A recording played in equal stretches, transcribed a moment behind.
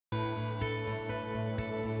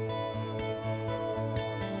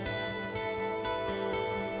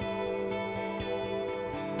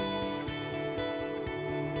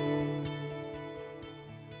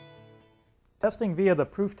Testing via the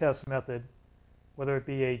proof test method, whether it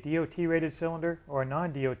be a DOT rated cylinder or a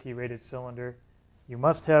non-DOT rated cylinder, you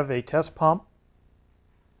must have a test pump.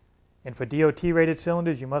 And for DOT rated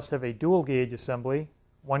cylinders, you must have a dual gauge assembly.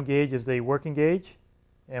 One gauge is the working gauge,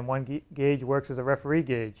 and one gauge works as a referee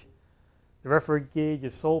gauge. The referee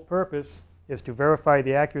gauge's sole purpose is to verify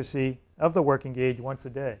the accuracy of the working gauge once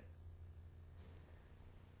a day.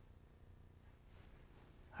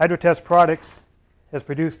 Hydrotest Products has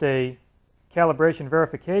produced a calibration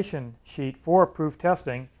verification sheet for proof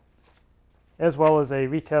testing, as well as a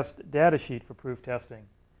retest data sheet for proof testing.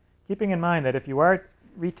 Keeping in mind that if you are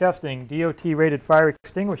retesting DOT rated fire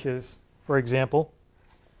extinguishers, for example,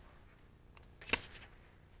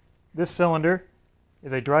 this cylinder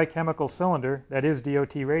is a dry chemical cylinder that is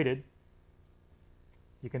DOT rated.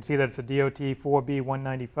 You can see that it's a DOT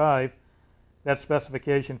 4B195. That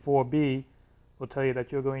specification 4B will tell you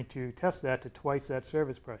that you're going to test that to twice that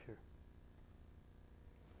service pressure.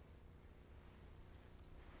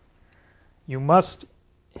 You must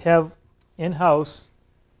have in-house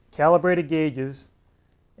calibrated gauges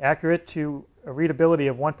accurate to a readability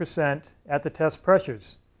of 1% at the test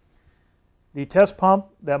pressures. The test pump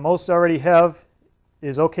that most already have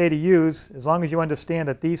is okay to use as long as you understand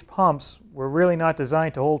that these pumps were really not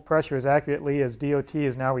designed to hold pressure as accurately as DOT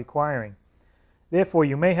is now requiring. Therefore,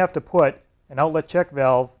 you may have to put an outlet check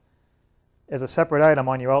valve as a separate item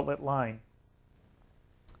on your outlet line.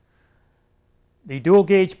 The dual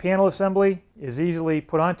gauge panel assembly is easily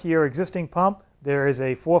put onto your existing pump. There is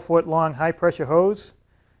a 4-foot long high pressure hose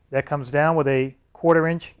that comes down with a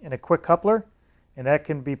 1/4 inch and a quick coupler, and that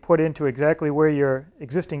can be put into exactly where your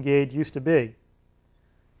existing gauge used to be.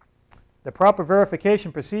 The proper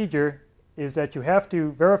verification procedure is that you have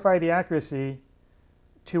to verify the accuracy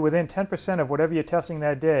to within 10% of whatever you're testing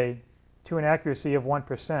that day to an accuracy of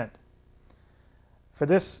 1%. For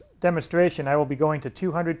this demonstration, I will be going to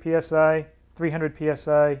 200 psi, 300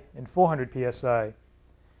 psi, and 400 psi.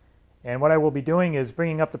 And what I will be doing is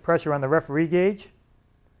bringing up the pressure on the referee gauge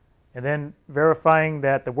and then verifying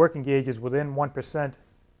that the working gauge is within 1%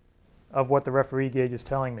 of what the referee gauge is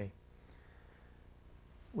telling me.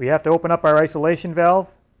 We have to open up our isolation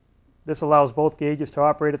valve. This allows both gauges to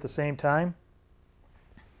operate at the same time.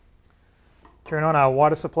 Turn on our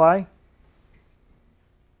water supply.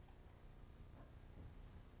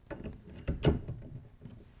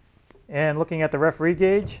 And looking at the referee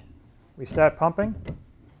gauge, we start pumping.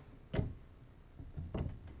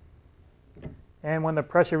 And when the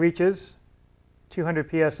pressure reaches 200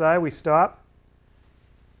 psi, we stop.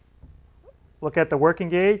 Look at the working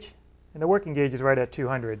gauge, and the working gauge is right at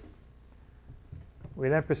 200. We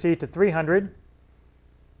then proceed to 300.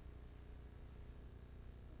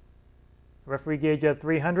 Referee gauge at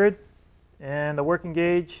 300, and the working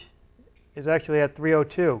gauge is actually at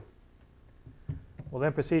 302. We'll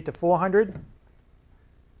then proceed to 400.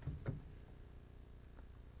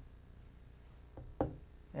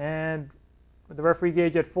 And with the referee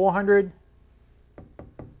gauge at 400,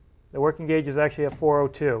 the working gauge is actually at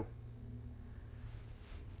 402. You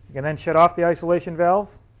can then shut off the isolation valve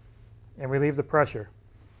and relieve the pressure.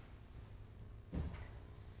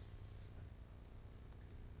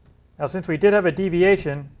 Now, since we did have a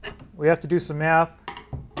deviation, we have to do some math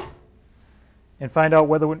and find out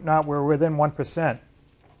whether or not we're within 1%.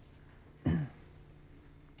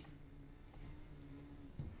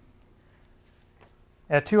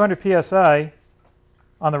 At 200 psi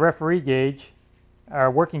on the referee gauge, our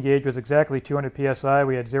working gauge was exactly 200 psi.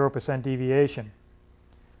 We had 0% deviation.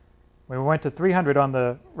 When we went to 300 on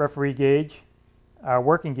the referee gauge, our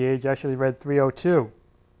working gauge actually read 302.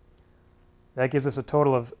 That gives us a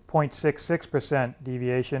total of 0.66%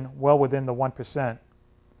 deviation, well within the 1%.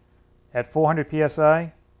 At 400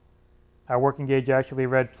 psi, our working gauge actually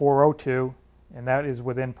read 402, and that is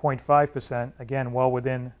within 0.5%, again, well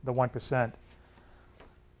within the 1%.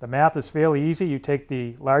 The math is fairly easy. You take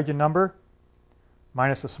the larger number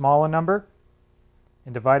minus the smaller number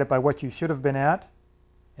and divide it by what you should have been at,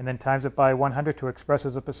 and then times it by 100 to express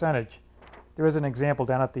as a percentage. There is an example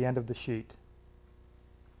down at the end of the sheet.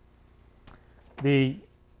 The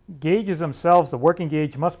gauges themselves, the working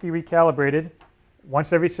gauge, must be recalibrated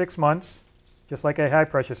once every 6 months, just like a high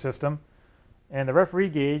pressure system. And the referee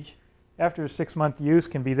gauge, after a 6-month use,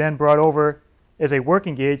 can be then brought over as a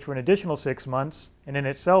working gauge for an additional 6 months, and in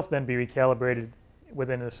itself then be recalibrated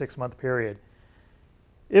within a 6-month period.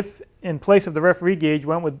 If in place of the referee gauge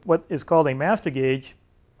went with what is called a master gauge,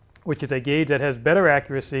 which is a gauge that has better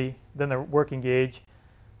accuracy than the working gauge,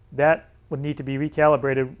 that would need to be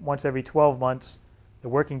recalibrated once every 12 months. The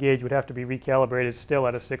working gauge would have to be recalibrated still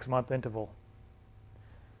at a 6-month interval.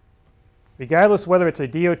 Regardless whether it's a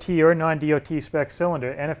DOT or non-DOT spec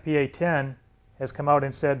cylinder, NFPA 10 has come out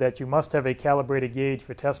and said that you must have a calibrated gauge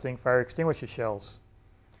for testing fire extinguisher shells.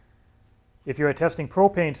 If you are testing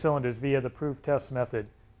propane cylinders via the proof test method,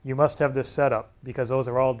 you must have this set up because those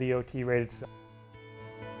are all DOT rated cylinders.